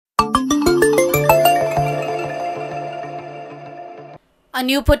A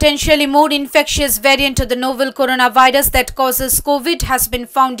new potentially more infectious variant of the novel coronavirus that causes COVID has been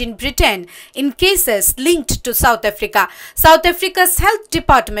found in Britain in cases linked to South Africa. South Africa's health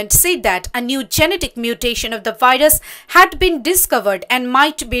department said that a new genetic mutation of the virus had been discovered and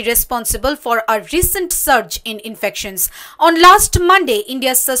might be responsible for a recent surge in infections. On last Monday,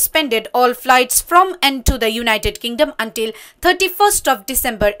 India suspended all flights from and to the United Kingdom until 31st of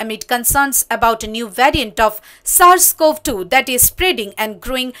December amid concerns about a new variant of SARS-CoV-2 that is spreading and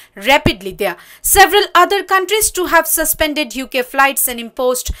growing rapidly there. Several other countries too have suspended UK flights and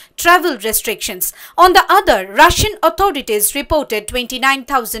imposed travel restrictions. On the other, Russian authorities reported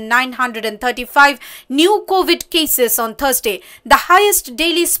 29,935 new COVID cases on Thursday, the highest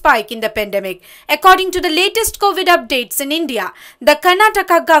daily spike in the pandemic. According to the latest COVID updates in India, the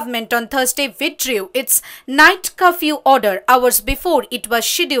Karnataka government on Thursday withdrew its night curfew order hours before it was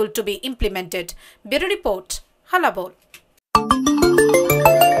scheduled to be implemented. Bureau Report, Hallabol.